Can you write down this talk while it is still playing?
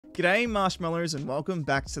G'day marshmallows and welcome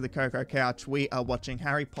back to the Cocoa Couch. We are watching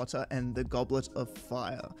Harry Potter and the Goblet of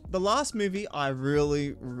Fire. The last movie I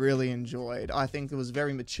really enjoyed. I think it was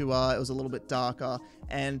very mature, it was a little bit darker,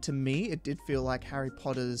 and to me it did feel like Harry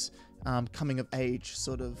Potter's coming of age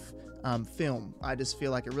sort of film. I just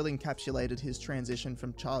feel like it really encapsulated his transition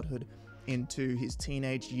from childhood into his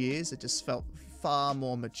teenage years. It just felt far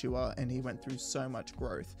more mature and he went through so much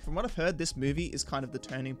growth. From what I've heard, this movie is kind of the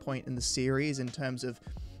turning point in the series in terms of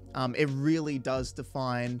it really does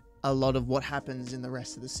define a lot of what happens in the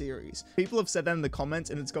rest of the series. People have said that in the comments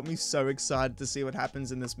and it's got me so excited to see what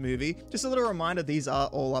happens in this movie. Just a little reminder, these are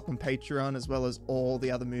all up on Patreon as well as all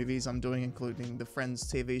the other movies I'm doing, including the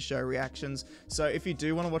Friends TV show reactions. So if you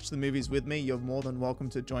do want to watch the movies with me, you're more than welcome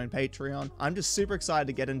to join Patreon. I'm just super excited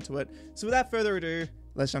to get into it. So without further ado,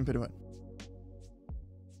 let's jump into it.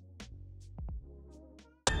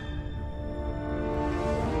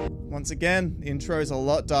 Once again, the intro is a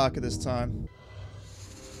lot darker this time.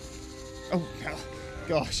 Oh,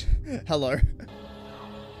 gosh. Hello.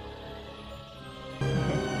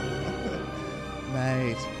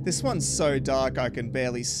 Mate, this one's so dark I can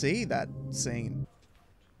barely see that scene.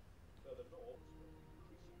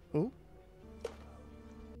 Oh.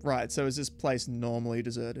 Right, so is this place normally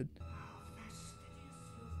deserted?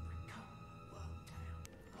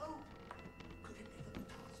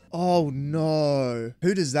 Oh no.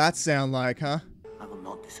 Who does that sound like, huh? I will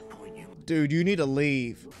not disappoint you. Dude, you need to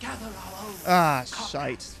leave. Gather our own. Ah,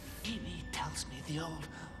 shite. Amy tells me the old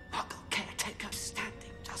Muggle caretaker is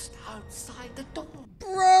standing just outside the door.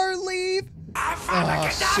 Bro, leave.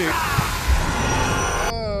 Shoot.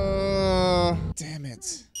 Oh, damn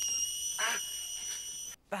it.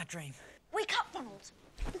 Bad dream. Wake up, Ronald.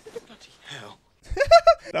 Bloody hell.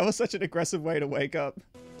 That was such an aggressive way to wake up.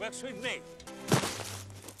 Works with me.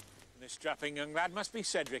 This strapping young lad must be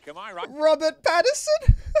Cedric, am I right? Robert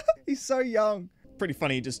Pattinson? He's so young. Pretty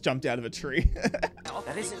funny, he just jumped out of a tree.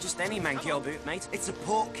 That isn't just any manky old boot, mate. It's a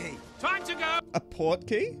port key. Time to go! A port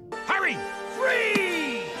key? Harry!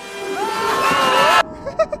 Free!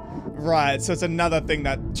 Right, so it's another thing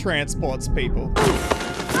that transports people.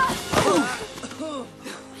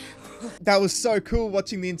 That was so cool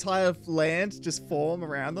watching the entire land just form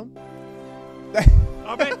around them.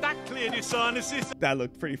 I bet that cleared your sinuses. That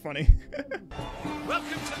looked pretty funny. Welcome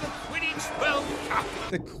to the Quidditch World Cup.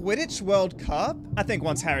 The Quidditch World Cup? I think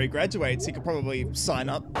once Harry graduates, he could probably sign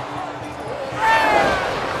up.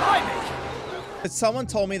 But someone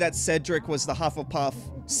told me that Cedric was the Hufflepuff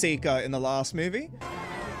seeker in the last movie.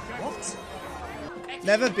 What?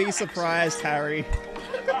 Never be surprised, Harry.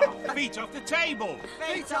 Feet off the table.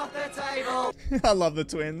 Feet off the table! I love the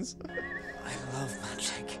twins. I love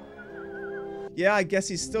magic. Yeah, I guess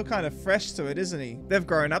he's still kind of fresh to it, isn't he? They've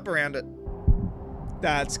grown up around it.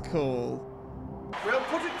 That's cool. We'll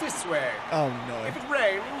put it this way. Oh no. If it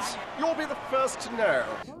rains, you'll be the first to know.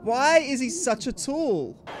 Why is he such a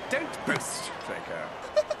tool? Don't boast, Draco.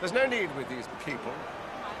 There's no need with these people.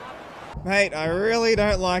 Mate, I really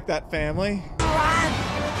don't like that family.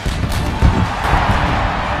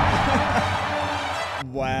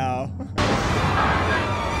 Wow.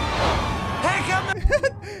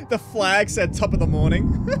 The flag said top of the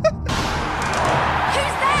morning. Who's that?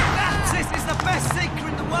 This is the best seeker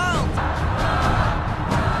in the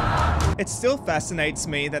world! It still fascinates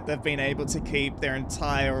me that they've been able to keep their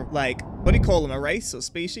entire, like, what do you call them, a race or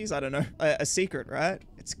species? I don't know. A secret, right?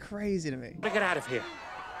 It's crazy to me. Get out of here.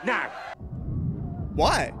 Now.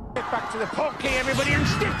 Why? Get back to the port key, everybody, and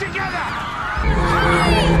stick together!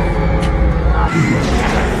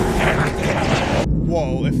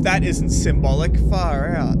 Whoa, if that isn't symbolic,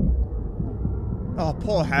 far out. Oh,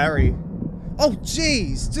 poor Harry. Oh,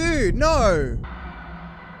 jeez, dude, no!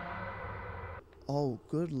 Oh,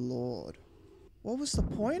 good lord. What was the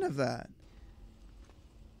point of that?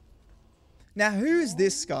 Now, who's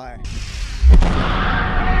this guy?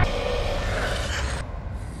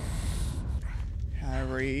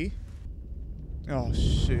 Harry. Oh,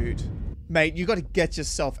 shoot. Mate, you gotta get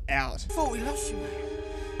yourself out. I thought we lost you, mate.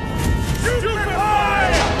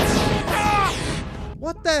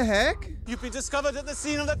 What the heck? You've been discovered at the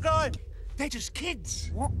scene of the crime. They're just kids.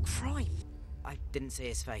 What crime? I didn't see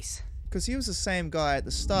his face. Because he was the same guy at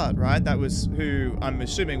the start, right? That was who I'm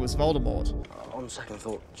assuming was Voldemort. On second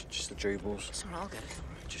thought, just the Jubles. Sorry, I'll get it.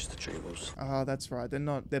 Just the Jubles. Oh, that's right.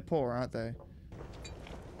 They're poor, aren't they?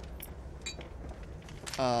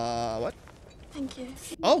 What? Thank you.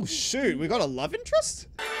 Oh, shoot. We got a love interest?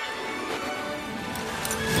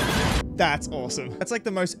 That's awesome. That's like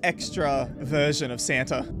the most extra version of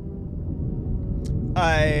Santa.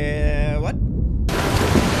 What?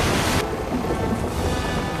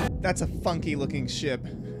 That's a funky looking ship.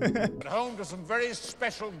 But home to some very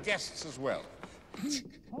special guests as well.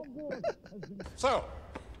 So,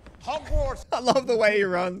 Hogwarts I love the way he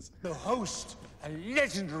runs. will host a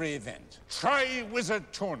legendary event,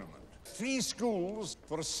 Tri-Wizard Tournament. 3 schools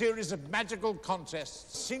for a series of magical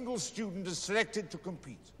contests. Single student is selected to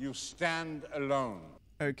compete. You stand alone.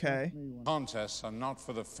 Okay. Contests are not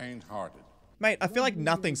for the faint-hearted. Mate, I feel like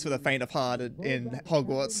nothing's for the faint of hearted in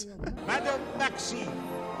Hogwarts. Madame Maxime.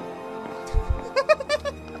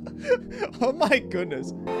 Oh my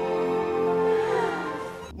goodness.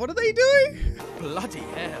 What are they doing? Bloody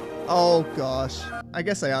hell. Oh gosh. I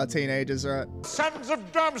guess they are teenagers, right? Sons of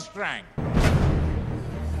Durmstrang.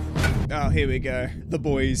 Oh, here we go. The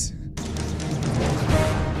boys.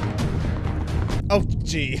 Oh,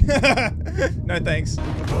 gee. No thanks.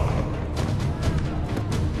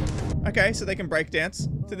 Okay, so they can break dance.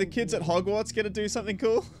 Do the kids at Hogwarts get to do something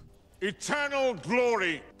cool? Eternal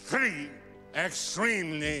glory. 3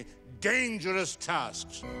 extremely dangerous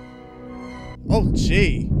tasks. Oh,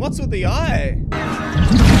 gee. What's with the eye?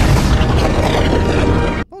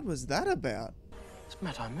 What was that about? It's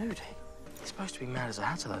Mad Eye Moody. He's supposed to be mad as a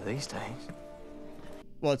hatter though these days.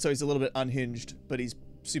 Well, so he's a little bit unhinged, but he's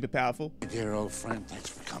super powerful. Dear old friend, thanks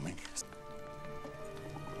for coming.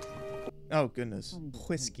 Oh, goodness.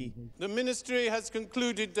 Whiskey. The ministry has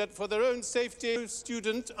concluded that for their own safety, no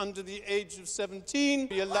student under the age of 17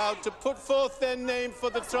 be allowed to put forth their name for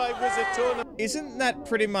the Tri-Wizard Tournament. Isn't that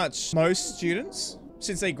pretty much most students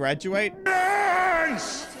since they graduate? Damn.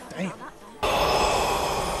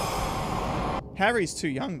 Harry's too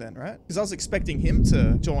young then, right? Because I was expecting him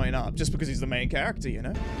to join up just because he's the main character, you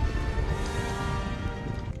know?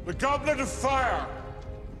 The Goblet of Fire.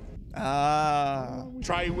 Ah.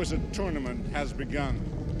 Tri-Wizard Tournament has begun.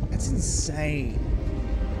 That's insane.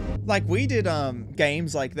 Like, we did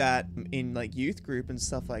games like that in like youth group and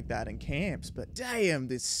stuff like that in camps, but damn,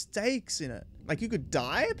 there's stakes in it. Like, you could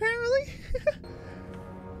die apparently?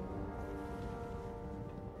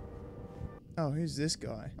 Oh, who's this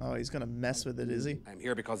guy? Oh, he's gonna mess with it, is he? I'm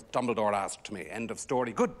here because Dumbledore asked me. End of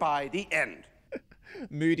story. Goodbye, the end.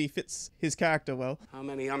 Moody fits his character well. How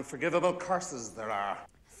many unforgivable curses there are.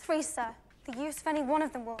 3, sir. The use of any one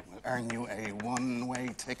of them will Earn you a one-way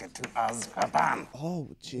ticket to Azkaban. Oh,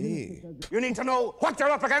 gee. You need to know what you're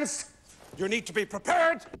up against. You need to be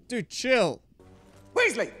prepared. Dude, chill.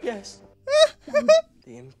 Weasley! Yes.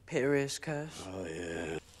 The Imperious Curse. Oh,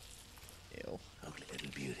 yeah. Ew. Ugly little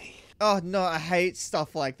beauty. Oh, no, I hate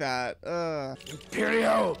stuff like that.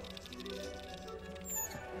 Imperio!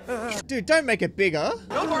 Dude, don't make it bigger.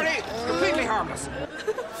 Don't worry, it's completely harmless.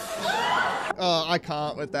 Oh, I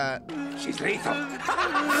can't with that. She's lethal.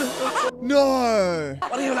 No!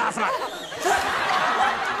 What are you laughing at?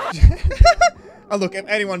 Oh, look, if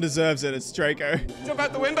anyone deserves it, it's Draco. Jump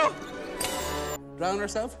out the window. Drown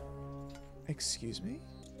herself? Excuse me?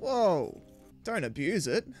 Whoa. Don't abuse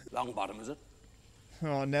it. Long bottom, is it?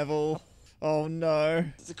 Oh, Neville. Oh, no.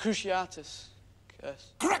 It's the Cruciatus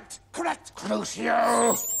Curse. Correct!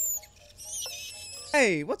 Crucio!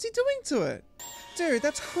 Hey, what's he doing to it? Dude,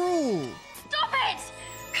 that's cruel. Stop it!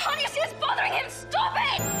 Can't you see it's bothering him? Stop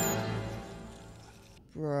it!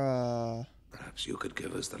 Bruh. Perhaps you could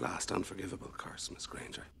give us the last unforgivable curse, Miss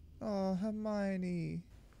Granger. Oh, Hermione.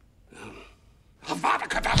 Avada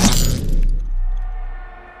Kedavra!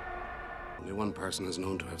 Only one person is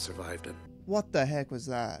known to have survived it. What the heck was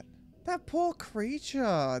that? That poor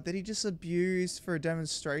creature that he just abused for a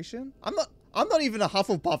demonstration? I'm not even a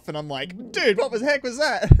Hufflepuff and I'm like, dude, what the heck was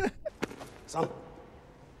that? Son,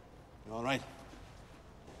 you all right?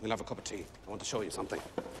 We'll have a cup of tea. I want to show you something.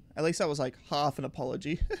 At least that was like half an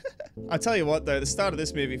apology. I tell you what though, the start of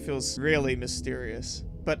this movie feels really mysterious,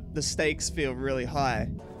 but the stakes feel really high.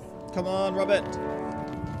 Come on, Robert.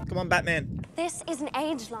 Come on, Batman. This is an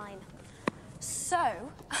age line. So...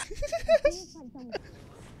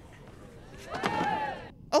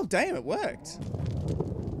 Oh, damn, it worked.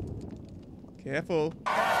 Careful.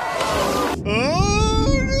 Oh,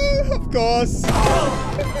 no, of course.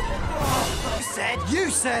 You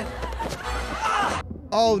said.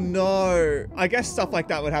 Oh, no. I guess stuff like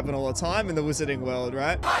that would happen all the time in the wizarding world,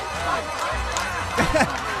 right?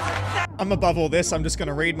 I'm above all this. I'm just going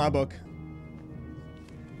to read my book.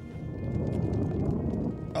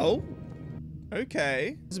 Oh.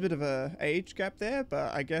 Okay. There's a bit of a age gap there,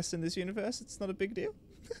 but I guess in this universe, it's not a big deal.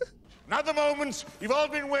 Now the moments you've all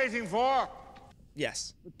been waiting for.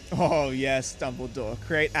 Yes. Oh, yes, Dumbledore.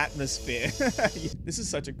 Create atmosphere. This is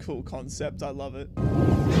such a cool concept. I love it.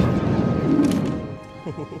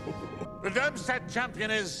 The Darmstadt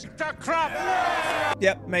champion is the Crop.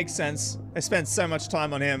 Yep, makes sense. I spent so much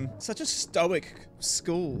time on him. Such a stoic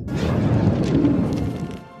school.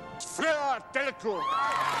 Delacour.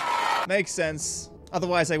 Makes sense.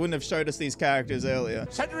 Otherwise, they wouldn't have showed us these characters earlier.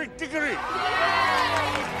 Cedric Diggory.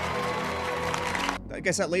 I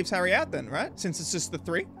guess that leaves Harry out then, right? Since it's just the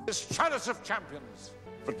three? This chalice of champions.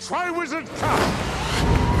 The Triwizard Cup.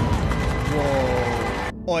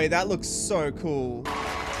 Whoa. Oi, that looks so cool.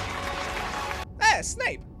 Ah,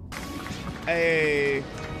 Snape. Hey.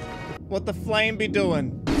 What the flame be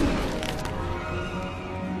doing?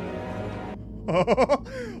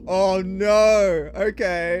 Oh no.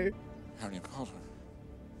 Okay. Harry Potter.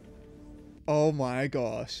 Oh my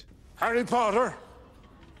gosh. Harry Potter.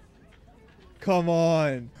 Come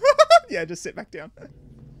on. Yeah, just sit back down.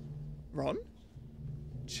 Ron?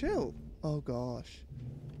 Chill. Oh gosh.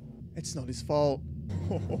 It's not his fault.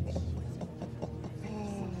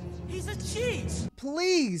 He's a cheat!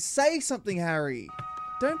 Please say something, Harry.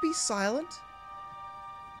 Don't be silent.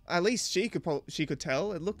 At least she could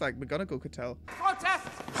tell. It looked like McGonagall could tell. Protest!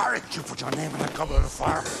 Harry, did you put your name in the goblet of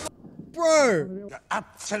fire? Bro! You're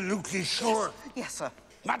absolutely sure? Yes, sir.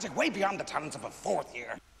 Magic way beyond the talents of a fourth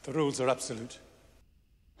year. The rules are absolute.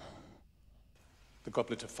 The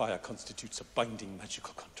Goblet of Fire constitutes a binding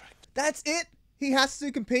magical contract. That's it? He has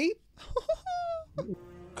to compete?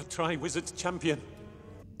 A Triwizard's champion.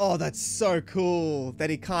 Oh, that's so cool that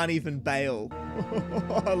he can't even bail.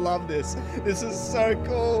 I love this. This is so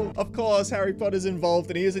cool. Of course, Harry Potter's involved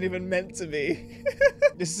and he isn't even meant to be.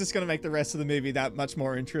 This is just going to make the rest of the movie that much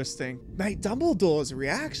more interesting. Mate, Dumbledore's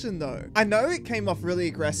reaction though. I know it came off really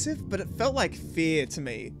aggressive, but it felt like fear to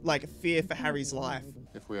me. Like fear for Harry's life.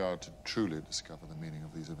 If we are to truly discover the meaning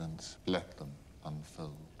of these events, let them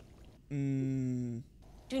unfold.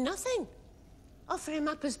 Do nothing. Offer him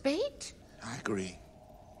up as bait. I agree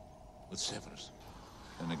with Severus.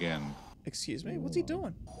 And again, Excuse me? What's he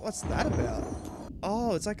doing? What's that about?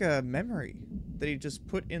 Oh, it's like a memory that he just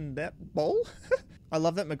put in that bowl? I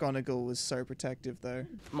love that McGonagall was so protective, though.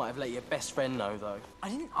 Might have let your best friend know, though. I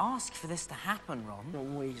didn't ask for this to happen, Ron. Not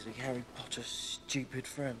Weasley, Harry Potter's stupid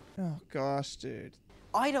friend. Oh, gosh, dude.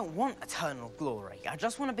 I don't want eternal glory. I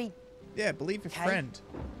just want to be... Yeah, believe your Okay. friend.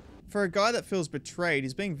 For a guy that feels betrayed,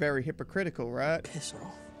 he's being very hypocritical, right? Piss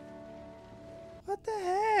off. What the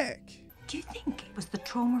heck? Do you think it was the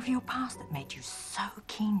trauma of your past that made you so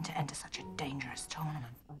keen to enter such a dangerous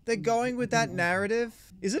tournament? They're going with that narrative.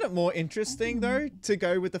 Isn't it more interesting, though, to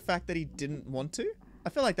go with the fact that he didn't want to? I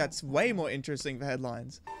feel like that's way more interesting for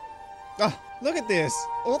headlines. Oh, look at this.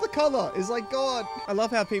 All the color is like God. I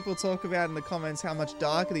love how people talk about in the comments how much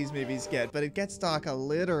darker these movies get, but it gets darker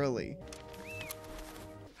literally.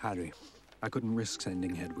 Harry, I couldn't risk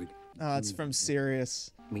sending Hedwig. Oh, it's from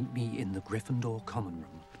Sirius. Meet me in the Gryffindor common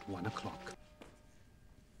room at 1 o'clock.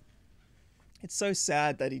 It's so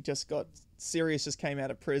sad that he just got... Sirius just came out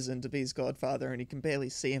of prison to be his godfather and he can barely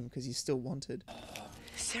see him because he's still wanted.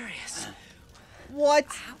 Serious? What?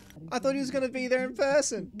 I thought he was going to be there in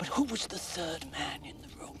person. But who was the third man in the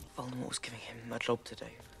room? Voldemort was giving him a job to do.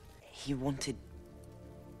 He wanted...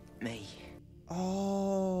 me.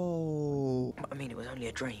 Oh. I mean, it was only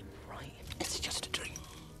a dream, right? It's just a dream.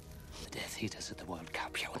 The Death Eaters at the World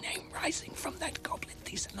Cup, your name rising from that goblet.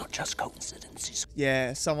 These are not just coincidences.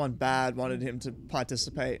 Yeah, someone bad wanted him to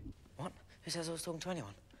participate. What? Who says I was talking to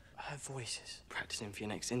anyone? Her voices. Practicing for your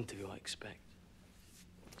next interview, I expect.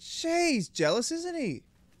 Jeez, jealous, isn't he?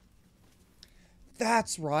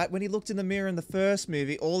 That's right. When he looked in the mirror in the first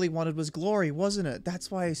movie, all he wanted was glory, wasn't it? That's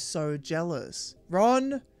why he's so jealous.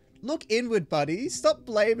 Ron, look inward, buddy. Stop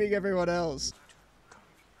blaming everyone else.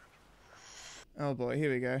 Oh boy,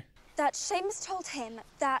 here we go. That Seamus told him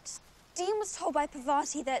that Dean was told by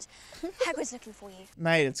Pavati that Hagrid's looking for you.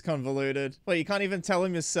 Mate, it's convoluted. What, you can't even tell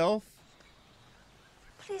him yourself?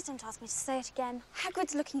 Please don't ask me to say it again.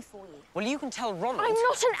 Hagrid's looking for you. Well, you can tell Ronald. I'm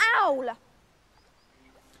not an owl!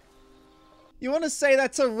 You want to say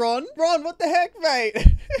that to Ron? Ron, what the heck, mate?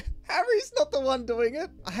 Harry's not the one doing it.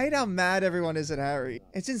 I hate how mad everyone is at Harry.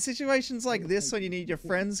 It's in situations like this when you need your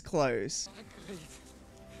friends close.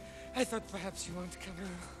 I thought perhaps you won't come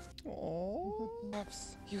in. Aww.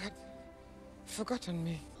 Perhaps you had forgotten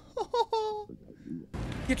me.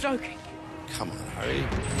 You're joking. Come on, Harry.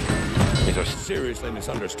 These are seriously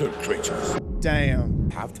misunderstood creatures.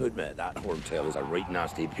 Damn. Have to admit, that Horntail is a right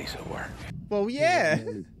nasty piece of work. Well, yeah.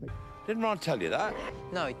 Didn't Ron tell you that?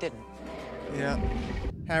 No, he didn't. Yeah.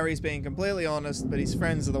 Harry's being completely honest, but his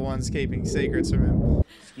friends are the ones keeping secrets from him.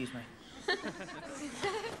 Excuse me.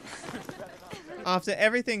 After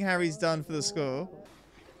everything Harry's done for the school...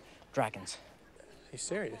 Dragons. Are you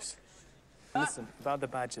serious? Listen, about the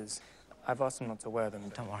badges, I've asked them not to wear them.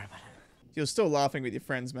 Don't worry about it. You're still laughing with your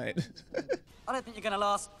friends, mate. I don't think you're going to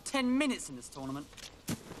last 10 minutes in this tournament.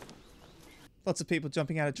 Lots of people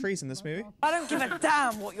jumping out of trees in this movie. I don't give a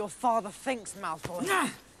damn what your father thinks,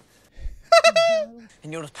 Malfoy.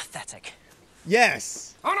 And you're just pathetic.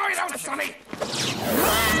 Yes! Oh no, you don't, Sonny!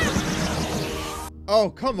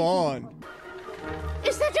 Oh, come on.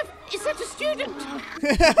 Is that a student?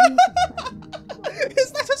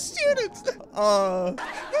 Is that a student?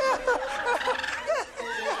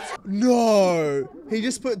 No! He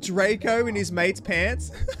just put Draco in his mate's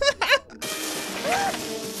pants?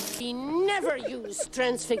 He never used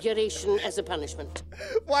transfiguration as a punishment.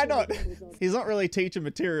 Why not? He's not really teacher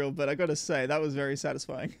material, but I gotta say, that was very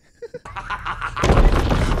satisfying.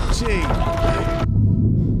 Gee.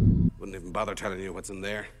 Wouldn't even bother telling you what's in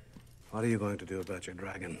there. What are you going to do about your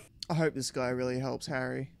dragon? I hope this guy really helps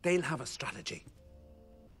Harry. They'll have a strategy.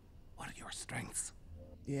 What are your strengths?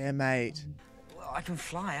 Yeah, mate. Well, I can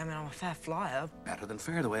fly. I mean, I'm a fair flyer. Better than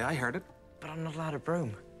fair, the way I heard it. But I'm not allowed a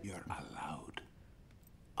broom. You're allowed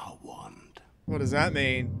a wand. What does that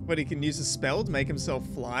mean? What, he can use a spell to make himself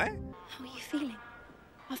fly? How are you feeling?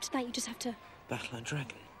 After that, you just have to... Battle a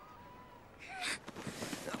dragon.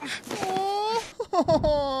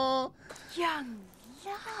 Oh. Young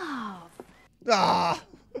love. Ah.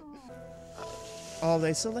 Oh,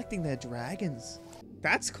 they're selecting their dragons.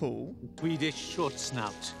 That's cool. Swedish short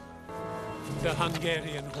snout. The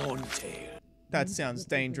Hungarian horntail. That sounds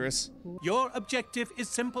dangerous. Your objective is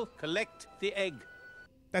simple. Collect the egg.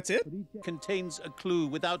 That's it? Contains a clue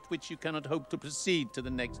without which you cannot hope to proceed to the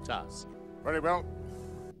next task. Very well.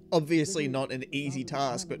 Obviously not an easy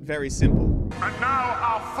task, but very simple. And now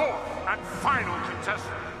our fourth and final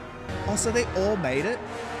contestant. Oh, so they all made it?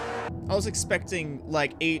 I was expecting,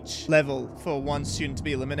 like, each level for one student to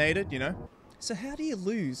be eliminated, you know? So how do you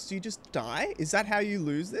lose? Do you just die? Is that how you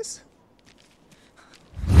lose this?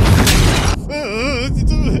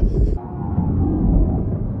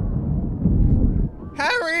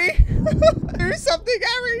 Harry! Do something,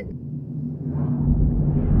 Harry!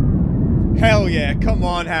 Hell yeah, come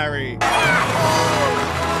on, Harry.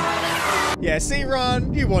 Yeah, see,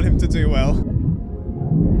 Ron, you want him to do well.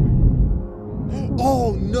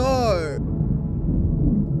 Oh, no!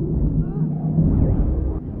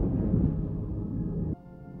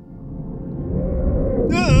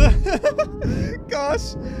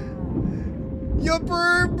 Gosh. Your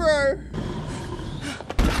broom, bro.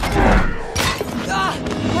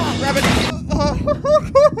 Rabbit. Oh,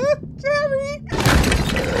 Jerry.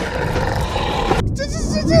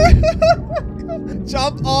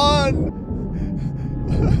 Jump on.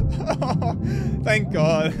 Oh, thank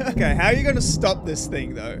God. Okay, how are you going to stop this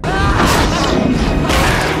thing, though?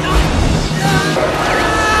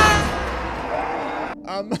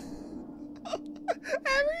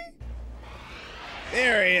 Harry?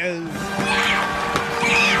 There he is.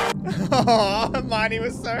 Oh, Hermione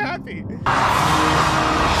was so happy.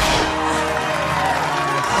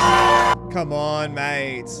 Come on,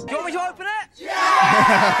 mate. Do you want me to open it?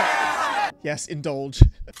 Yeah! Yes, indulge.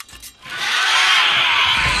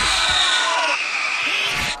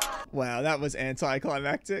 Wow, that was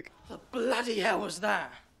anticlimactic. What the bloody hell was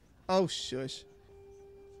that? Oh, shush.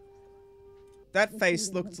 That face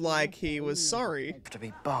looked like he was sorry. To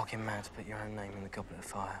be bargain mad to put your own name in the Goblet of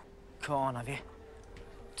Fire. Come on, have you?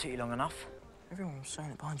 Took you long enough. Everyone was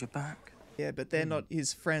saying it behind your back. Yeah, but they're not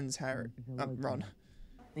his friends, Harry. Ron.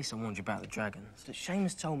 At least I warned you about the dragons. That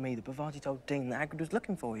Seamus told me that Bavati told Dean that Hagrid was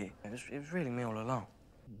looking for you. It was really me all along.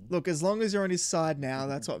 Look, as long as you're on his side now,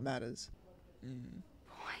 that's what matters.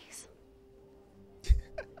 Boys.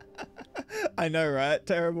 I know, right?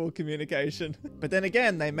 Terrible communication. But then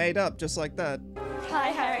again, they made up just like that. Hi,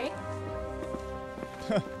 Harry.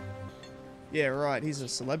 Yeah, right. He's a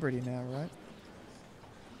celebrity now, right?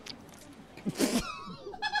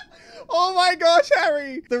 Oh my gosh,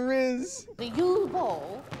 Harry! The Riz. The Yule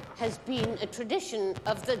Ball has been a tradition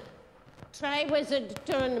of the Triwizard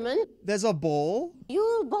Tournament. There's a ball?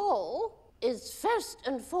 Yule Ball is first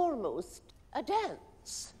and foremost a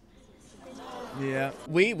dance. Yeah.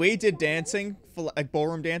 We did dancing, for like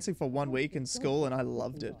ballroom dancing for 1 week in school, and I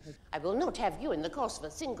loved it. I will not have you in the course of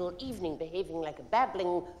a single evening behaving like a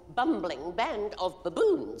babbling, bumbling band of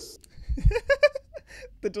baboons.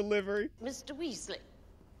 The delivery. Mr. Weasley.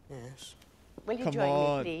 Yes? Will you Come join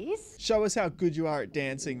on. me, please? Show us how good you are at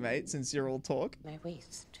dancing, mate, since you're all talk. My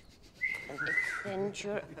waist. And extend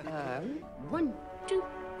your arm. 1, 2,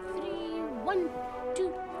 3, 1,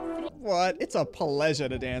 2, 3. What? It's a pleasure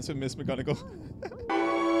to dance with Miss McGonagall.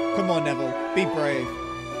 Come on, Neville. Be brave.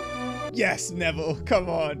 Yes, Neville. Come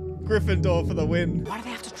on. Gryffindor for the win. Why do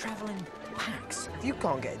they have to travel in packs? If you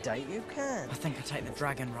can't get a date, you can. I think I take the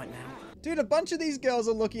dragon right now. Dude, a bunch of these girls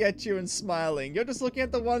are looking at you and smiling. You're just looking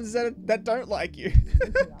at the ones that don't like you.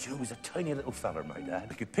 Joe was a tiny little feller, my dad.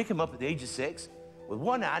 I could pick him up at the age of 6 with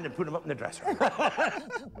one hand and put him up in the dresser.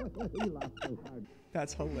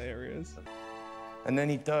 That's hilarious. And then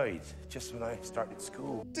he died just when I started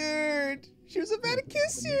school. Dude, she was about to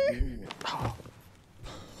kiss you. Oh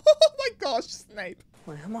my gosh, Snape.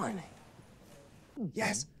 Wait, Hermione?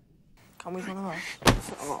 Yes. Can we run away?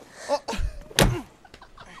 Oh.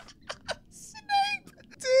 Snape!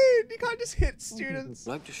 Dude, you can't just hit students.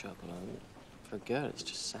 Like to shop alone. For a girl, it's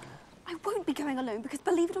just sad. I won't be going alone because,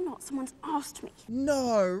 believe it or not, someone's asked me.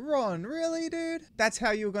 No, Ron, really, dude? That's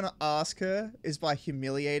how you were gonna ask her, is by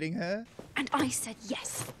humiliating her? And I said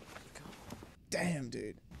yes. Damn,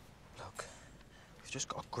 dude. Look, we've just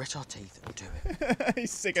got to grit our teeth and do it.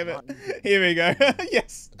 He's sick of it. Here we go.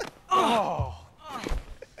 Yes. Oh.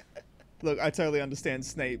 Look, I totally understand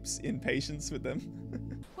Snape's impatience with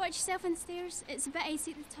them. Watch yourself on the stairs. It's a bit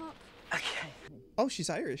icy at the top. Okay. Oh, she's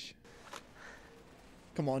Irish.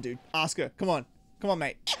 Come on, dude. Ask her. Come on. Come on,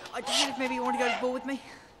 mate. I just wondered if maybe you want to go to the ball with me.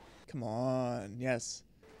 Come on. Yes.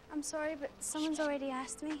 I'm sorry, but someone's already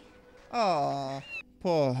asked me. Aw,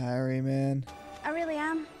 poor Harry, man. I really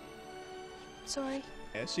am. Sorry.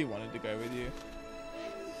 Yeah, she wanted to go with you.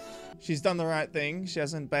 She's done the right thing. She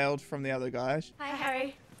hasn't bailed from the other guys. Hi,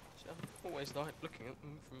 Harry. I've always liked looking at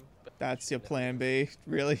them from... That's your plan B,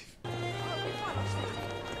 really?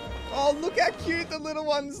 Oh, look how cute the little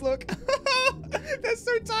ones look. They're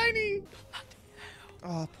so tiny.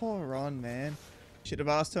 Oh, poor Ron, man. Should have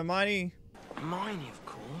asked Hermione. Hermione, of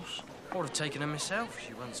course. I would have taken her myself.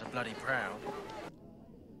 She wasn't so bloody proud.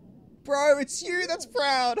 Bro, it's you that's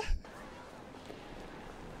proud.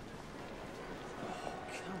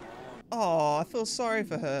 Oh, I feel sorry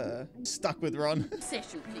for her. Stuck with Ron.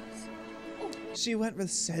 Session, please. She went with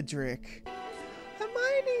Cedric.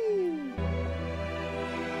 Hermione.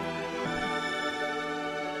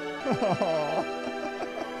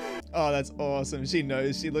 Oh, that's awesome. She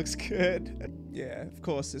knows she looks good. Yeah, of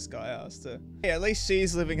course this guy asked her. Yeah, at least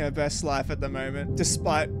she's living her best life at the moment,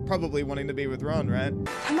 despite probably wanting to be with Ron, right?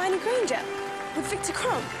 Hermione Granger with Victor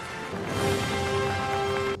Crumb.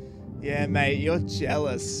 Yeah, mate, you're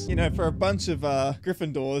jealous. You know, for a bunch of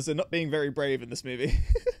Gryffindors, they're not being very brave in this movie.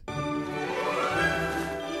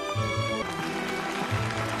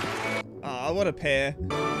 Oh, what a pair.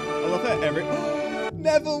 I love how every...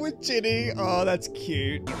 Neville with Ginny. Oh, that's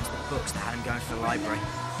cute. It was the books that had him going to the library.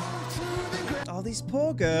 Oh, these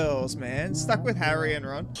poor girls, man. Stuck with Harry and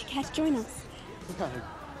Ron. Do you care to join us? No,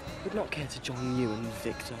 would not care to join you and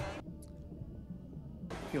Victor.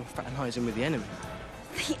 You're fraternising with the enemy.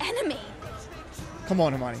 The enemy? Come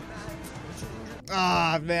on, Hermione.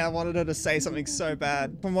 Ah, man, I wanted her to say something so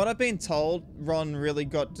bad. From what I've been told, Ron really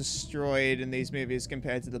got destroyed in these movies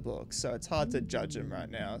compared to the books, so it's hard to judge him right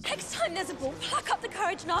now. Next time there's a ball, pluck up the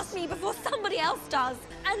courage and ask me before somebody else does.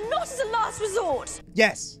 And not as a last resort.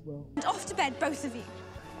 Yes. And off to bed, both of you.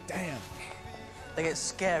 Damn. They get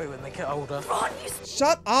scary when they get older. Ron, you...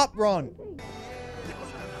 Shut up, Ron.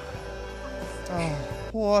 Oh,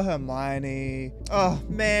 poor Hermione. Oh,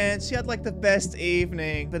 man, she had like the best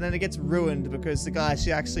evening, but then it gets ruined because the guy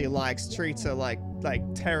she actually likes treats her like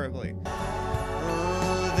terribly.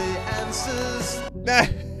 Oh, the answers.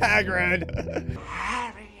 Hagrid.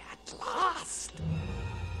 Harry at last.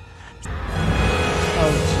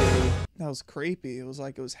 Oh, gee. That was creepy. It was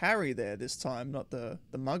like it was Harry there this time, not the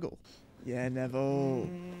Muggle. Yeah, Neville.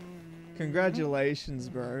 Congratulations,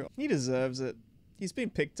 bro. He deserves it. He's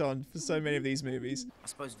been picked on for so many of these movies. I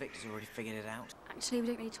suppose Victor's already figured it out. Actually, we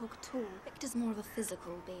don't really talk at all. Victor's more of a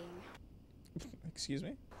physical being. Excuse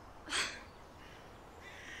me?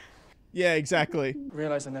 Yeah, exactly. I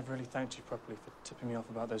realise I never really thanked you properly for tipping me off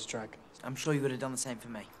about those dragons. I'm sure you would have done the same for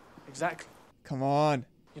me. Exactly. Come on.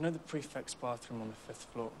 You know the prefect's bathroom on the 5th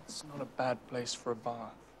floor? It's not a bad place for a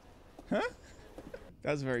bath. Huh?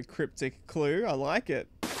 That's a very cryptic clue. I like it.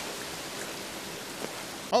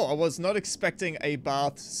 Oh, I was not expecting a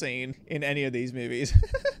bath scene in any of these movies.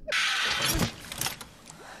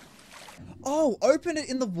 Oh, open it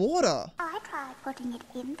in the water. I'd try putting it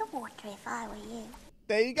in the water if I were you.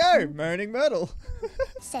 There you go, Moaning Myrtle.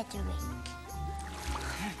 Cedric.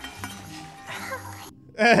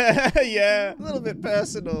 Yeah, a little bit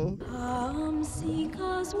personal. Come seek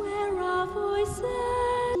us where our voices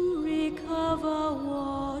recover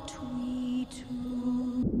what we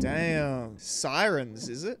do. Damn. Sirens,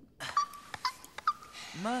 is it?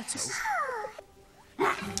 Myrtle.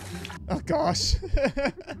 Oh, gosh.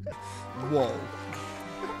 Whoa.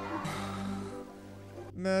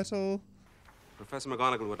 Myrtle. Professor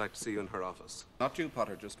McGonagall would like to see you in her office. Not you,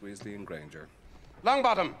 Potter, just Weasley and Granger.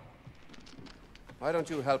 Longbottom! Why don't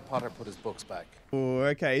you help Potter put his books back? Oh,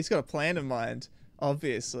 okay. He's got a plan in mind.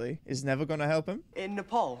 Obviously. Is Neville going to help him? In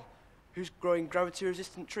Nepal, who's growing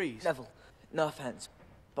gravity-resistant trees? Neville, no offence,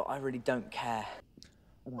 but I really don't care.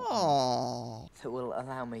 Aww. If it will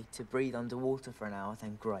allow me to breathe underwater for an hour,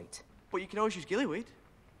 then great. But you can always use gillyweed.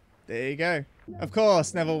 There you go. Of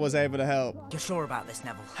course, Neville was able to help. You're sure about this,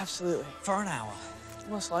 Neville? Absolutely. For an hour?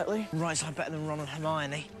 Most likely. Right side better than Ron and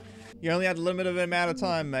Hermione. You only had a limited amount of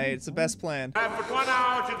time, mate. It's the best plan. I have but 1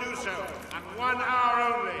 hour to do so, and 1 hour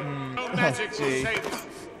only. No magic will save us.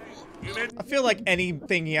 I feel like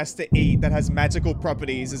anything he has to eat that has magical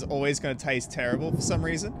properties is always going to taste terrible for some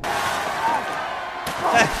reason.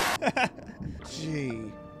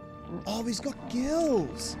 Gee. Oh, he's got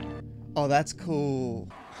gills. Oh, that's cool.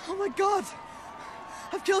 Oh my god!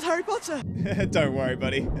 I've killed Harry Potter! Don't worry,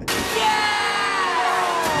 buddy.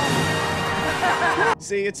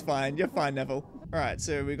 See, it's fine. You're fine, Neville. Alright,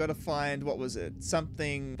 so we got to find, what was it?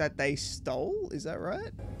 Something that they stole? Is that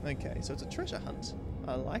right? Okay, so it's a treasure hunt.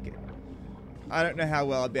 I like it. I don't know how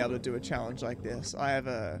well I'd be able to do a challenge like this. I have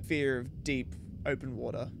a fear of deep, open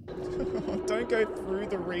water. Don't go through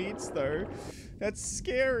the reeds, though. That's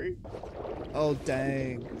scary. Oh,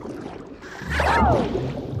 dang.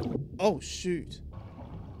 Oh, shoot.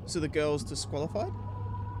 So the girl's disqualified?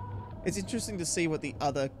 It's interesting to see what the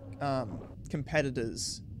other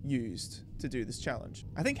competitors used to do this challenge.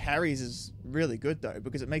 I think Harry's is really good, though,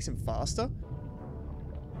 because it makes him faster.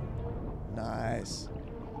 Nice.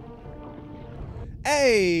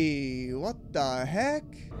 Hey, what the heck?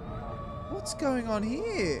 What's going on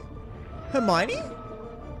here? Hermione?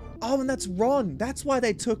 Oh, and that's Ron. That's why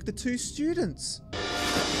they took the 2 students.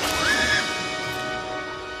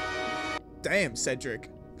 Damn, Cedric.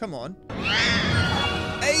 Come on.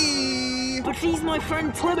 Hey! But he's my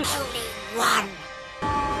friend Plymouth. Only one.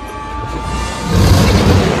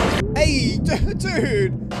 Hey,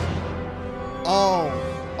 dude!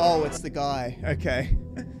 Oh, it's the guy. Okay.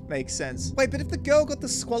 Makes sense. Wait, but if the girl got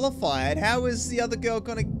disqualified, how is the other girl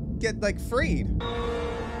gonna get, like, freed?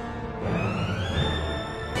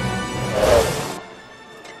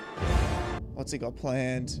 What's he got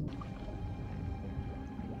planned?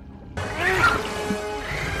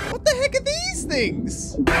 What the heck are these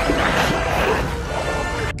things? Oh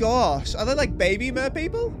my gosh, are they like baby mer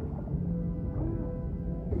people?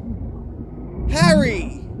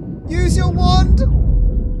 Harry, use your wand.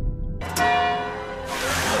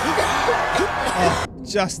 Oh,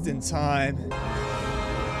 just in time.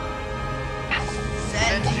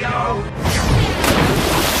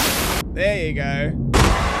 There you go.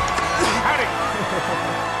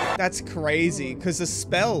 That's crazy, because the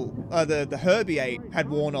spell, the herbiate had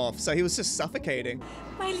worn off, so he was just suffocating.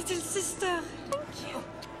 My little sister. Thank you.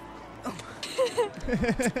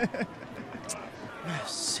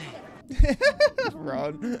 Merci.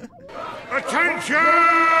 Ron. Attention!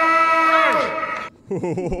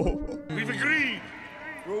 We've agreed.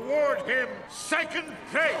 Reward him 2nd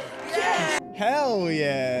place. Yes! Hell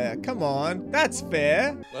yeah. Come on. That's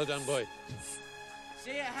fair. Well done, boy.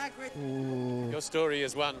 See ya, Hagrid. Ooh. Your story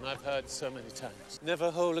is one I've heard so many times.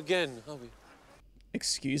 Never whole again, are we?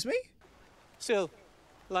 Excuse me? Still,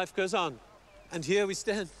 life goes on. And here we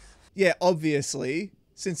stand. Yeah, obviously,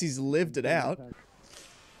 since he's lived it out.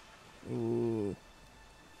 Ooh.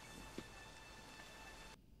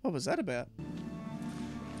 What was that about?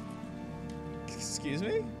 Excuse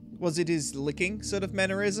me? Was it his licking sort of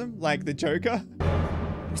mannerism, like the Joker?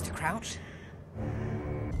 Mr. Crouch?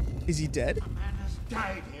 Is he dead? Man has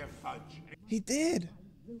died here, Fudge. He did.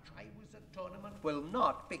 Triwizard Tournament will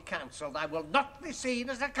not be cancelled. I will not be seen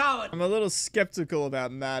as a coward. I'm a little skeptical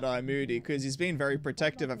about Mad-Eye Moody because he's been very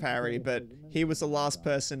protective of Harry, but he was the last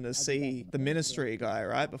person to see the Ministry guy,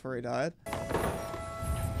 right, before he died.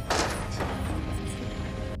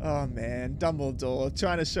 Oh man, Dumbledore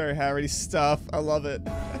trying to show Harry stuff. I love it.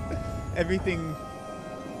 Everything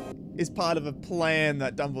is part of a plan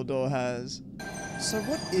that Dumbledore has. So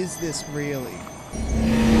what is this really?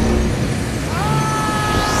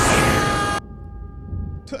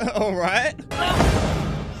 All right.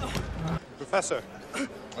 Professor.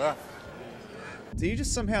 Do you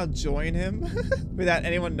just somehow join him without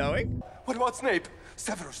anyone knowing? What about Snape?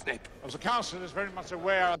 Severus Snape. As the council is very much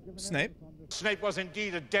aware, Snape? Snape was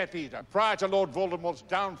indeed a Death Eater. Prior to Lord Voldemort's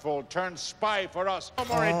downfall, turned spy for us. No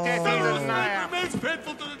more a Death Eater than I am. Remains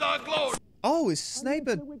faithful to the Dark Lord. Oh, is Snape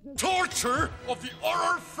a... Torture of the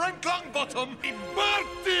Auror Frank Longbottom in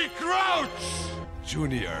Barty Crouch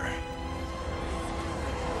Jr.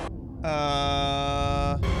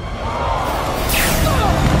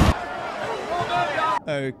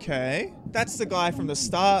 Okay. That's the guy from the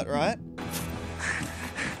start, right?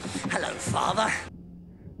 Hello, Father.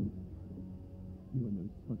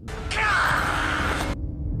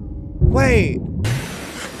 Wait.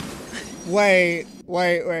 Wait.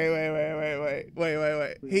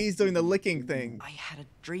 He's doing the licking thing. I had a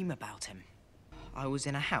dream about him. I was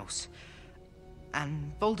in a house,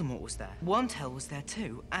 and Voldemort was there. Wormtail was there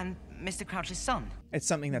too, and Mr. Crouch's son. It's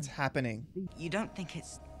something that's happening. You don't think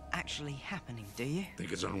it's actually happening, do you? I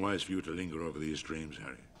think it's unwise for you to linger over these dreams,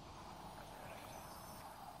 Harry.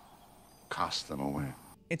 Cast them away.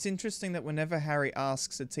 It's interesting that whenever Harry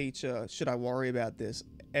asks a teacher, should I worry about this?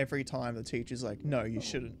 Every time the teacher's like, no, you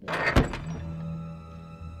shouldn't.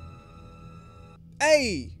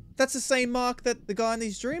 Hey! That's the same mark that the guy in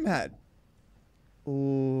his dream had.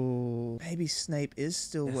 Ooh. Maybe Snape is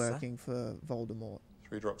still working for Voldemort.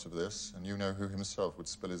 3 drops of this, and you know who himself would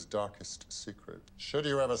spill his darkest secret. Should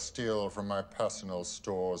you ever steal from my personal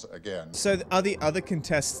stores again? So are the other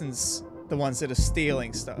contestants the ones that are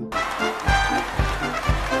stealing stuff?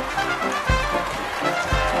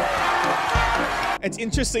 It's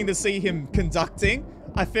interesting to see him conducting.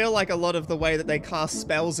 I feel like a lot of the way that they cast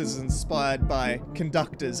spells is inspired by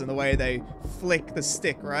conductors and the way they flick the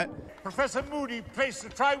stick, right? Professor Moody placed the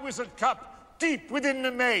Triwizard Cup deep within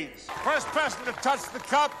the maze. First person to touch the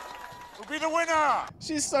cup will be the winner.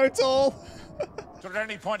 She's so tall. Should at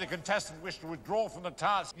any point a contestant wish to withdraw from the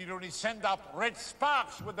task, you'd only send up red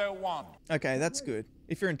sparks with their wand. Okay, that's good.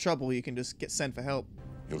 If you're in trouble, you can just get sent for help.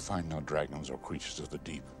 You'll find no dragons or creatures of the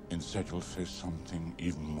deep. Instead, you'll face something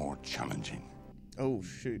even more challenging. Oh,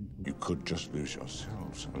 shoot. You could just lose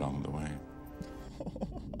yourselves along the way.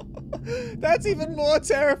 That's even more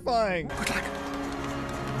terrifying. Good luck.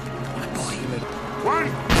 One!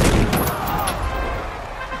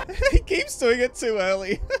 He keeps doing it too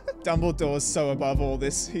early. Dumbledore's so above all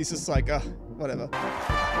this. He's just like, whatever.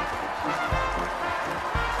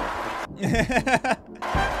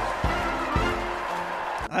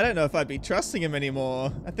 I don't know if I'd be trusting him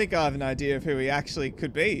anymore. I think I have an idea of who he actually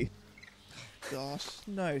could be. Gosh,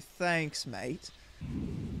 no thanks, mate.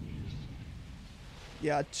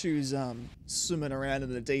 Yeah, I'd choose swimming around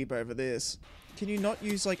in the deep over this. Can you not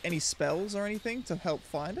use like any spells or anything to help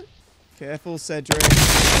find it? Careful, Cedric.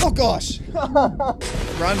 Oh gosh!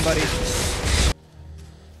 Run, buddy.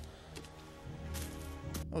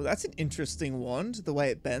 Oh, that's an interesting wand, the way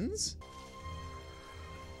it bends.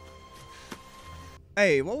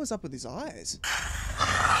 Hey, what was up with his eyes?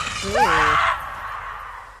 Ew.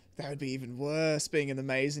 That would be even worse, being in the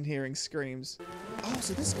maze and hearing screams. Oh,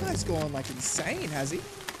 so this guy's gone like insane, has he?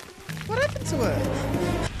 What happened to her?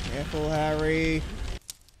 Careful, Harry.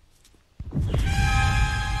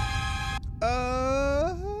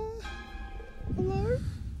 Hello?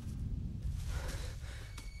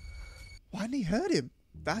 Why didn't he hurt him?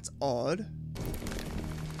 That's odd.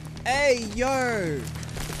 Hey, yo!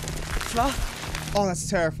 Oh, that's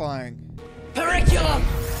terrifying. Curriculum!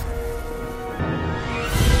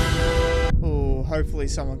 Oh, hopefully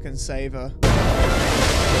someone can save her.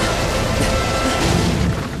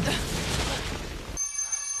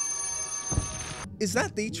 Is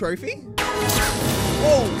that the trophy?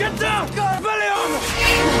 Oh! Get down! Billion!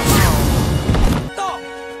 Stop!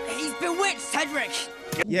 He's bewitched, Cedric!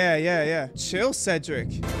 Yeah. Chill, Cedric.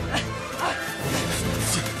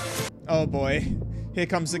 Oh boy. Here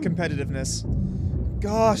comes the competitiveness.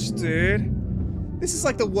 Gosh, dude. This is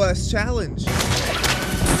like the worst challenge.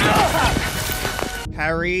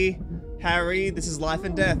 Harry, this is life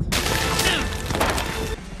and death.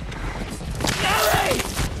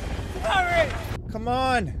 Harry! Come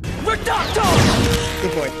on. Reducto!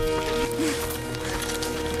 Good boy.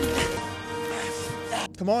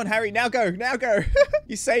 Come on, Harry, now go.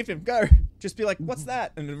 You saved him, go. Just be like, what's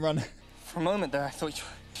that? And then run. For a moment there, I thought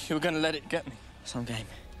you were going to let it get me. Some game.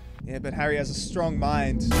 Yeah, but Harry has a strong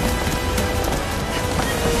mind.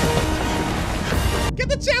 Get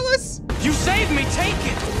the chalice! You saved me, take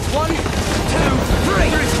it! 1,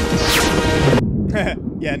 2,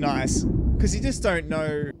 3! Yeah, nice. Because you just don't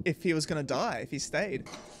know if he was going to die, if he stayed.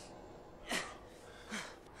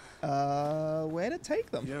 Where to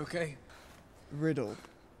take them? You okay? Riddle.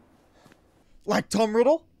 Like Tom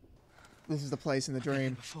Riddle? This is the place in the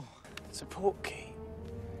dream. It's a port key.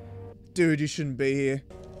 Dude, you shouldn't be here.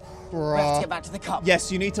 Bruh. We have to get back to the cup.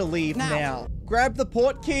 Yes, you need to leave now. Grab the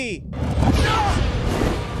port key.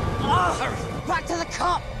 Back to the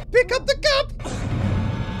cup. Pick up the cup.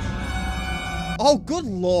 Oh, good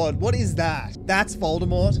lord. What is that? That's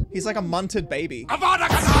Voldemort. He's like a munted baby. No!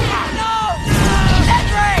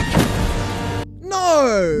 Cedric!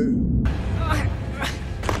 No!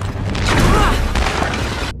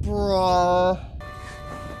 Bruh.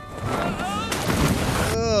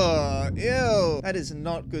 Ugh, ew. That is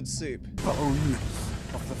not good soup. Bone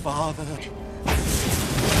of the father,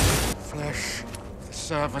 flesh of the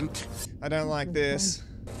servant. I don't like this.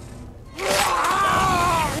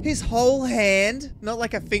 His whole hand, not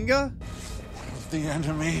like a finger. The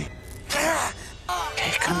enemy.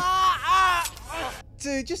 Taken.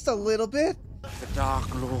 Dude, just a little bit. The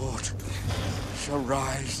Dark Lord shall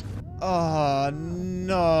rise. Oh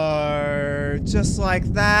no, just like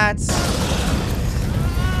that.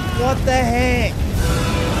 What the heck?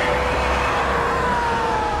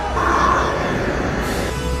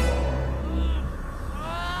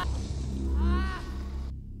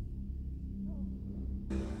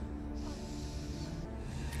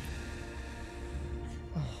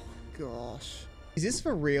 Gosh. Is this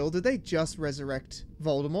for real? Did they just resurrect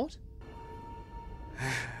Voldemort?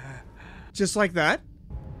 Just like that?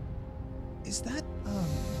 Is that,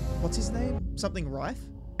 what's his name? Something Rife?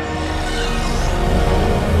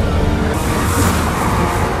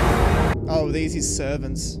 Oh, these his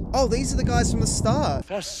servants. Oh, these are the guys from the start.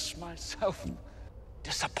 Confess myself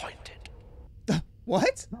disappointed.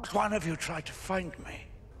 What? Not one of you tried to find me.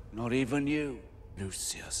 Not even you,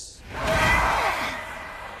 Lucius.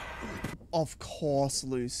 Of course,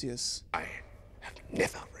 Lucius. I have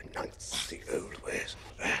never renounced the old ways.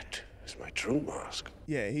 That is my true mask.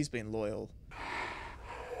 Yeah, he's been loyal.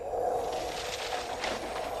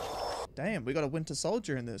 Damn, we got a Winter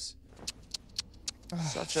Soldier in this.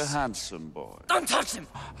 Such a handsome boy. Don't touch him!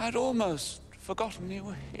 I'd almost forgotten you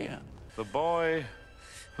were here. The boy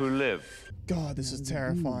who lived. God, this is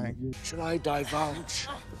terrifying. Shall I divulge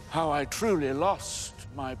how I truly lost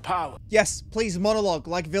my power? Yes, please monologue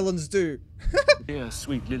like villains do. Dear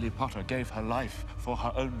sweet Lily Potter gave her life for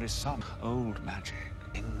her only son. Old magic.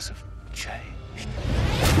 Things have changed.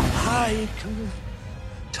 I can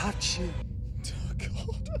touch you.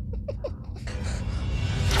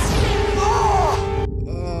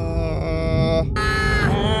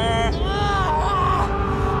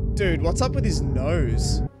 Dude, what's up with his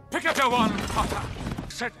nose? Pick up your wand, Potter.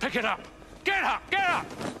 Said pick it up. Get up, get up!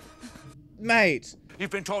 Mate.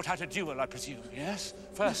 You've been taught how to duel, I presume, yes?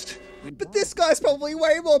 First, But this guy's probably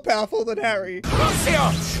way more powerful than Harry.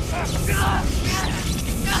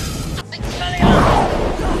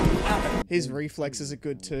 His reflexes are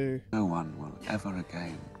good too. No one will ever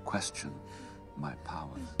again question my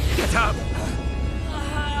powers. Get up!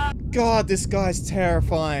 God, this guy's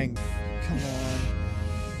terrifying. Come on.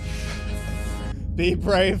 Be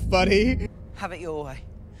brave, buddy. Have it your way.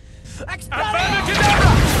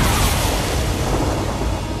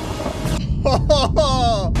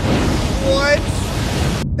 What?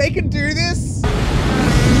 They can do this?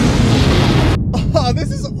 Oh,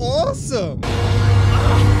 this is awesome.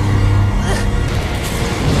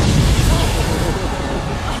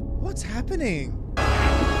 What's happening?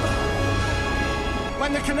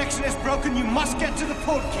 When the connection is broken, you must get to the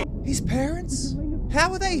portkey. His parents?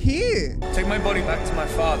 How are they here? Take my body back to my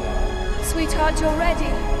father. Sweetheart, you're ready.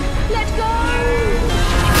 Let go!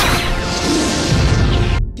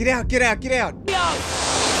 Get out, get out, get out!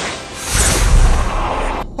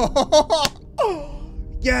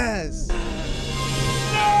 Yes!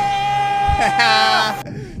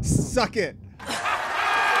 Suck it!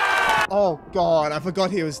 Oh god, I forgot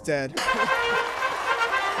he was dead.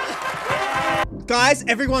 Guys,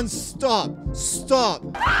 everyone stop! Stop!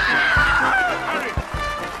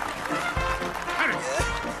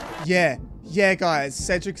 Yeah, yeah guys,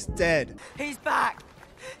 Cedric's dead. He's back!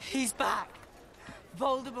 He's back!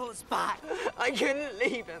 Voldemort's back! I couldn't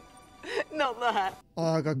leave him. Not that.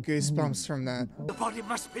 Oh, I got goosebumps from that. The body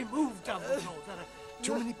must be moved, Dumbledore. There are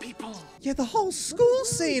too many people. Yeah, the whole school's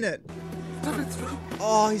seen it.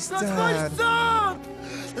 Oh, he's dead. That's my son!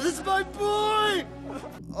 That's my boy!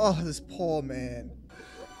 Oh, this poor man.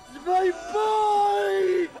 My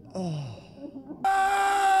boy! Oh.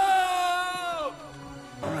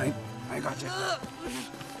 All right, I got you.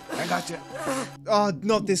 I got you. Oh,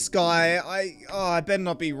 not this guy. I better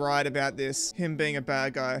not be right about this. Him being a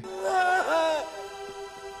bad guy.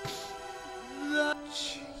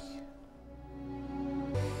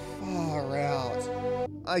 Far out.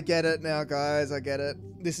 I get it now, guys. I get it.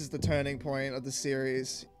 This is the turning point of the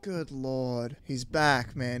series. Good lord. He's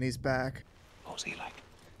back, man. He's back. What was he like?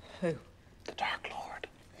 Who? The Dark Lord.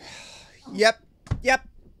 Yep. Yep.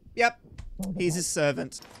 Yep. He's his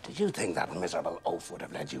servant. Did you think that miserable oaf would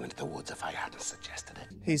have led you into the woods if I hadn't suggested it?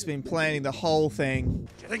 He's been planning the whole thing.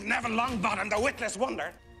 Do you think Neville Longbottom, the witless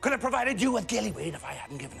wonder, could have provided you with Gillyweed if I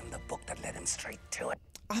hadn't given him the book that led him straight to it?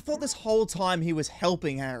 I thought this whole time he was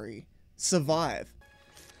helping Harry survive.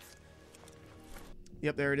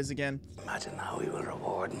 Yep, there it is again. Imagine how he will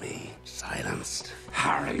reward me. Silenced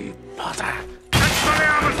Harry Potter.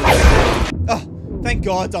 Oh, thank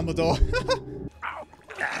God, Dumbledore.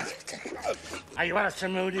 Are you Alistair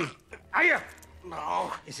Moody? Are you?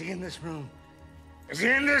 No. Is he in this room? Is he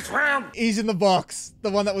in this room? He's in the box. The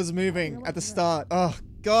one that was moving at the start. Oh,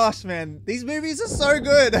 gosh, man. These movies are so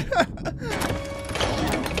good.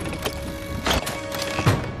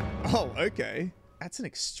 Oh, okay. That's an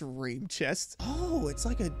extreme chest. Oh, it's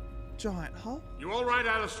like a giant hole. You all right,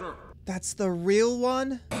 Alistair? That's the real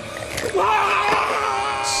one?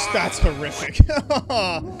 That's horrific.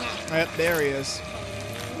 Yep, there he is.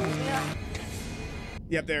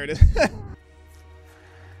 Yep, there it is.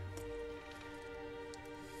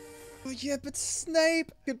 Oh, yeah, but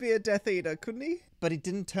Snape could be a Death Eater, couldn't he? But he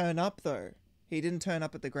didn't turn up, though. He didn't turn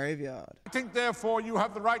up at the graveyard. I think, therefore, you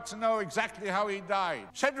have the right to know exactly how he died.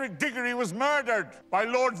 Cedric Diggory was murdered by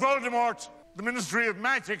Lord Voldemort. The Ministry of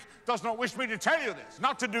Magic does not wish me to tell you this.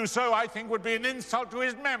 Not to do so, I think, would be an insult to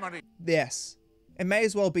his memory. Yes. It may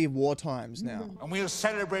as well be war times now. And we'll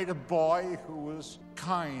celebrate a boy who was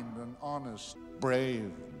kind and honest, brave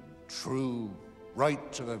and true,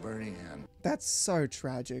 right to the very end. That's so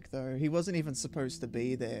tragic, though. He wasn't even supposed to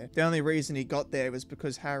be there. The only reason he got there was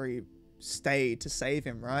because Harry stayed to save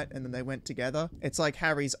him, right? And then they went together. It's like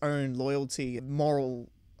Harry's own loyalty,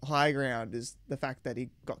 moral high ground is the fact that he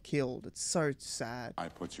got killed. It's so sad. I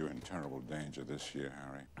put you in terrible danger this year,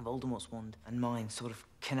 Harry. Voldemort's wand and mine sort of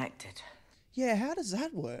connected. Yeah, how does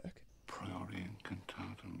that work? Priori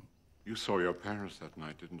incantatum. You saw your parents that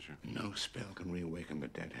night, didn't you? No spell can reawaken the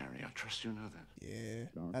dead, Harry. I trust you know that. Yeah,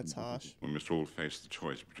 that's harsh. We must all face the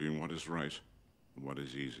choice between what is right and what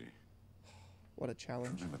is easy. What a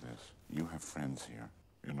challenge. Remember this. You have friends here.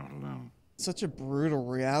 You're not alone. Such a brutal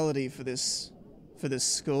reality for this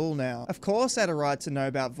school now. Of course they had a right to know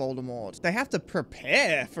about Voldemort. They have to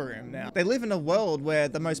prepare for him now. They live in a world where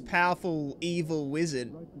the most powerful evil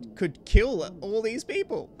wizard could kill all these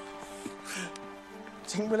people.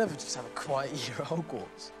 Do you think we'll ever just have a quiet year at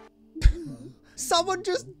Hogwarts? Someone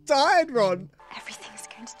just died, Ron. Everything's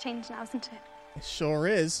going to change now, isn't it? It sure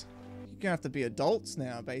is. You're gonna have to be adults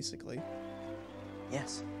now, basically.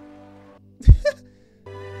 Yes.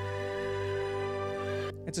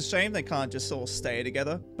 It's a shame they can't just all stay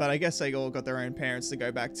together, but I guess they all got their own parents to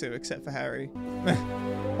go back to, except for Harry.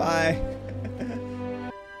 Bye.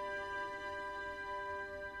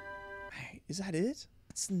 Hey, is that it?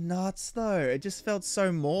 It's nuts though. It just felt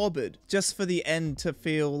so morbid. Just for the end to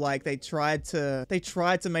feel like they tried to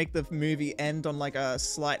make the movie end on like a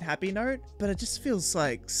slight happy note, but it just feels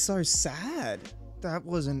like so sad. That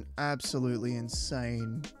was an absolutely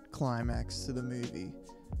insane climax to the movie.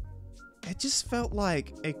 It just felt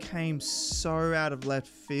like it came so out of left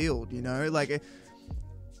field, you know? Like,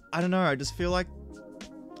 I don't know, I just feel like,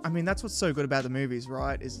 I mean, that's what's so good about the movies,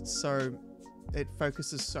 right? Is it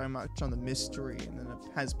focuses so much on the mystery and then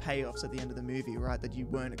it has payoffs at the end of the movie, right? That you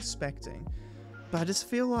weren't expecting. But I just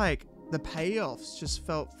feel like the payoffs just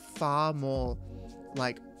felt far more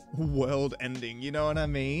like world ending, you know what I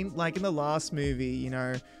mean? Like in the last movie, you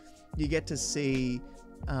know, you get to see,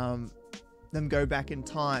 them go back in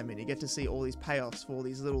time and you get to see all these payoffs for all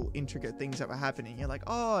these little intricate things that were happening. You're like,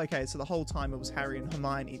 oh, okay, so the whole time it was Harry and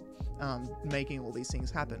Hermione making all these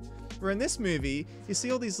things happen. Where in this movie, you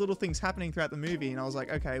see all these little things happening throughout the movie and I was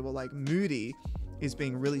like, okay, well, like Moody is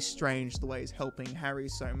being really strange the way he's helping Harry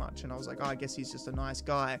so much. And I was like, oh, I guess he's just a nice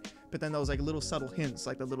guy. But then there was like little subtle hints,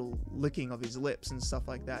 like the little licking of his lips and stuff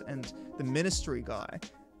like that. And the ministry guy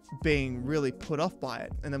being really put off by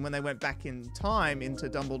it. And then when they went back in time into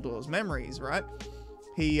Dumbledore's memories, right?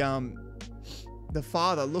 He, the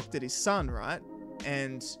father looked at his son, right?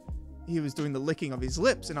 And he was doing the licking of his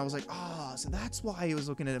lips. And I was like, oh, so that's why he was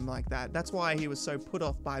looking at him like that. That's why he was so put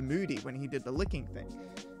off by Moody when he did the licking thing.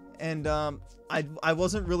 And I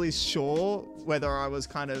wasn't really sure whether I was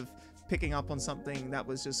kind of picking up on something that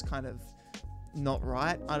was just kind of not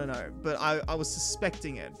right. I don't know, but I was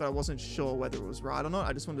suspecting it, but I wasn't sure whether it was right or not.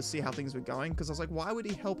 I just wanted to see how things were going because I was like, why would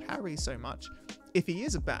he help Harry so much if he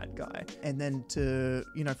is a bad guy? And then to,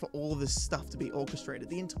 you know, for all of this stuff to be orchestrated,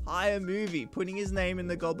 the entire movie, putting his name in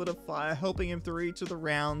the Goblet of Fire, helping him through each of the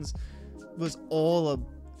rounds, was all a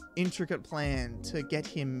intricate plan to get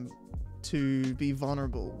him to be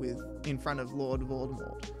vulnerable in front of Lord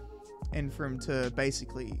Voldemort, and for him to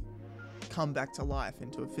basically come back to life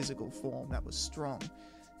into a physical form that was strong.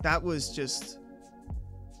 That was just,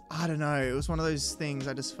 I don't know, it was one of those things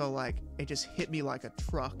I just felt like it just hit me like a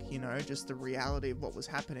truck, you know, just the reality of what was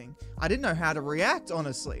happening. I didn't know how to react,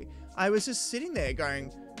 honestly. I was just sitting there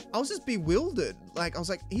going, I was just bewildered. Like, I was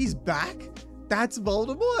like, he's back? That's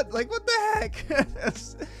Voldemort? Like, what the heck?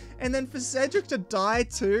 And then for Cedric to die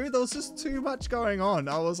too, there was just too much going on.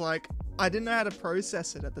 I was like, I didn't know how to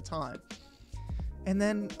process it at the time. And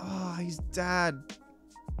then, oh, his dad.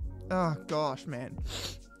 oh gosh, man.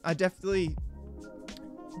 I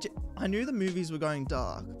knew the movies were going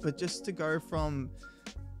dark, but just to go from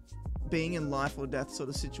being in life or death sort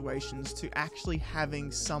of situations to actually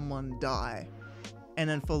having someone die, and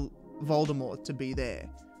then for Voldemort to be there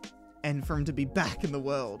and for him to be back in the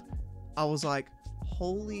world, I was like,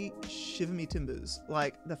 holy shiver me timbers.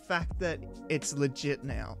 Like, the fact that it's legit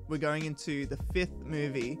now. We're going into the 5th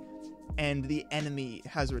movie and the enemy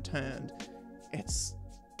has returned. It's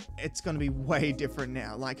going to be way different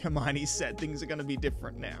now. Like Hermione said, things are going to be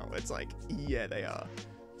different now. It's like, yeah, they are.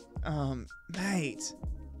 Mate,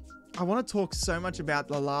 I want to talk so much about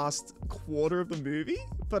the last quarter of the movie,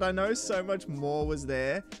 but I know so much more was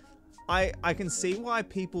there. I can see why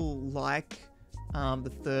people like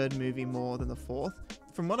the 3rd movie more than the 4th.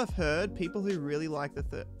 From what I've heard, people who really like the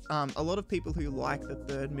third, a lot of people who like the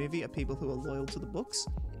 3rd movie are people who are loyal to the books,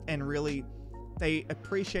 and really they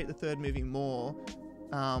appreciate the 3rd movie more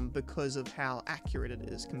because of how accurate it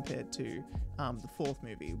is compared to the 4th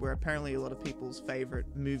movie, where apparently a lot of people's favorite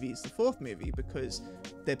movie is the 4th movie because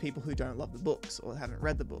they're people who don't love the books or haven't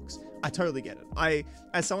read the books. I totally get it.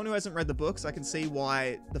 As someone who hasn't read the books, I can see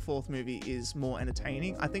why the 4th movie is more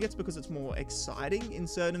entertaining. I think it's because it's more exciting in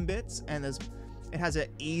certain bits, and it has an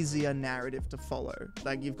easier narrative to follow.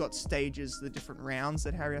 Like, you've got stages, the different rounds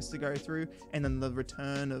that Harry has to go through, and then the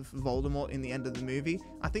return of Voldemort in the end of the movie.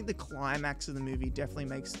 I think the climax of the movie definitely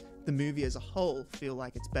makes the movie as a whole feel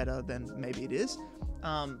like it's better than maybe it is.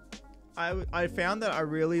 I found that I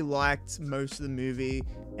really liked most of the movie,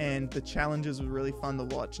 and the challenges were really fun to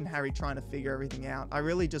watch, and Harry trying to figure everything out. I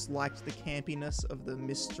really just liked the campiness of the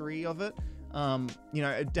mystery of it. You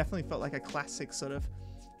know, it definitely felt like a classic sort of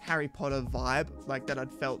Harry Potter vibe, like that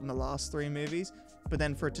I'd felt in the last 3 movies, but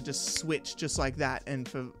then for it to just switch just like that, and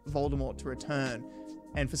for Voldemort to return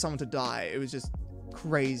and for someone to die, it was just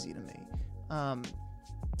crazy to me.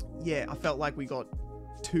 Yeah, I felt like we got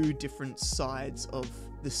 2 different sides of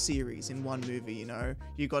the series in one movie. You know,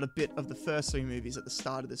 you got a bit of the first 3 movies at the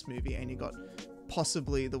start of this movie, and you got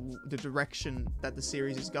possibly the direction that the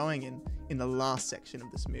series is going in the last section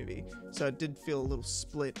of this movie. So it did feel a little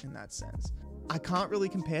split in that sense. I can't really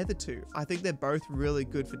compare the 2. I think they're both really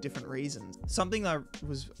good for different reasons. Something I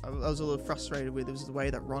was a little frustrated with was the way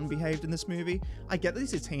that Ron behaved in this movie. I get that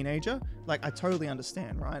he's a teenager. Like, I totally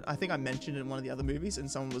understand, right? I think I mentioned it in one of the other movies, and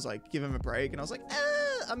someone was like, give him a break. And I was like,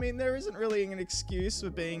 I mean, there isn't really an excuse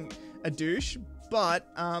for being a douche, but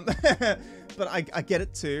but I get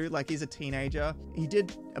it too. Like, he's a teenager. He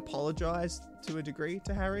did apologize to a degree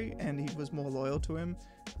to Harry, and he was more loyal to him.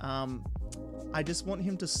 I just want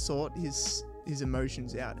him to sort his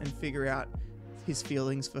emotions out and figure out his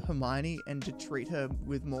feelings for Hermione, and to treat her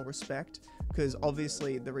with more respect, because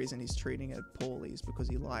obviously the reason he's treating her poorly is because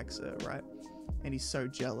he likes her, right? And he's so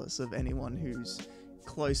jealous of anyone who's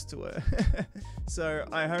close to her. So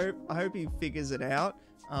I hope he figures it out.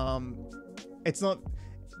 It's not,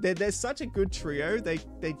 they're such a good trio. They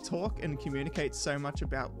talk and communicate so much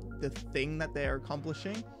about the thing that they're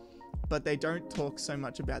accomplishing, but they don't talk so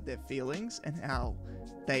much about their feelings and how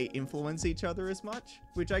they influence each other as much,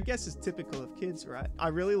 which I guess is typical of kids, right? I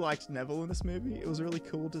really liked Neville in this movie. It was really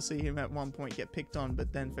cool to see him at one point get picked on,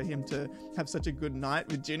 but then for him to have such a good night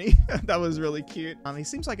with Ginny, that was really cute. He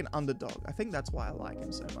seems like an underdog. I think that's why I like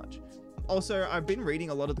him so much. Also, I've been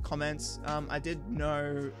reading a lot of the comments. I did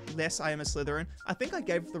know, yes, I am a Slytherin. I think I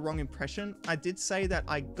gave the wrong impression. I did say that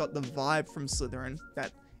I got the vibe from Slytherin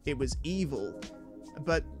that it was evil,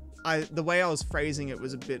 but the way I was phrasing it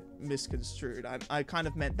was a bit misconstrued. I kind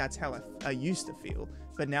of meant that's how I used to feel,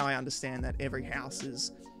 but now I understand that every house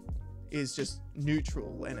is just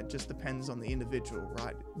neutral, and it just depends on the individual,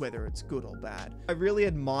 right? Whether it's good or bad. I really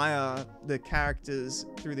admire the characters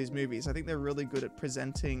through these movies. I think they're really good at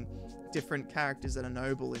presenting different characters that are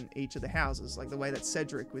noble in each of the houses, like the way that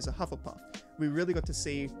Cedric was a Hufflepuff. We really got to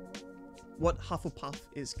see what Hufflepuff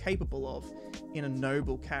is capable of in a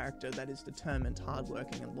noble character that is determined,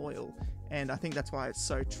 hardworking, and loyal. And I think that's why it's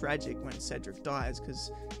so tragic when Cedric dies,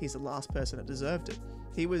 because he's the last person that deserved it.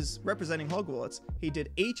 He was representing Hogwarts. He did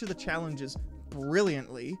each of the challenges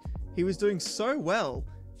brilliantly. He was doing so well.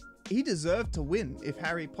 He deserved to win if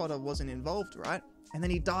Harry Potter wasn't involved, right? And then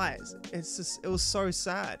he dies. It was so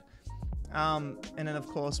sad. And then of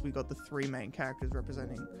course we got the 3 main characters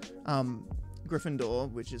representing Gryffindor,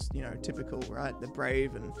 which is, you know, typical, right? They're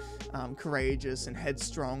brave and courageous and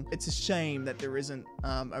headstrong. It's a shame that there isn't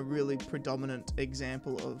a really predominant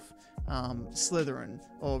example of Slytherin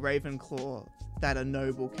or Ravenclaw that are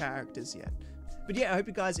noble characters yet. But yeah, I hope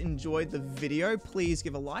you guys enjoyed the video. Please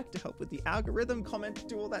give a like to help with the algorithm, comment,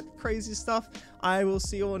 do all that crazy stuff. I will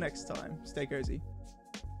see you all next time. Stay cozy.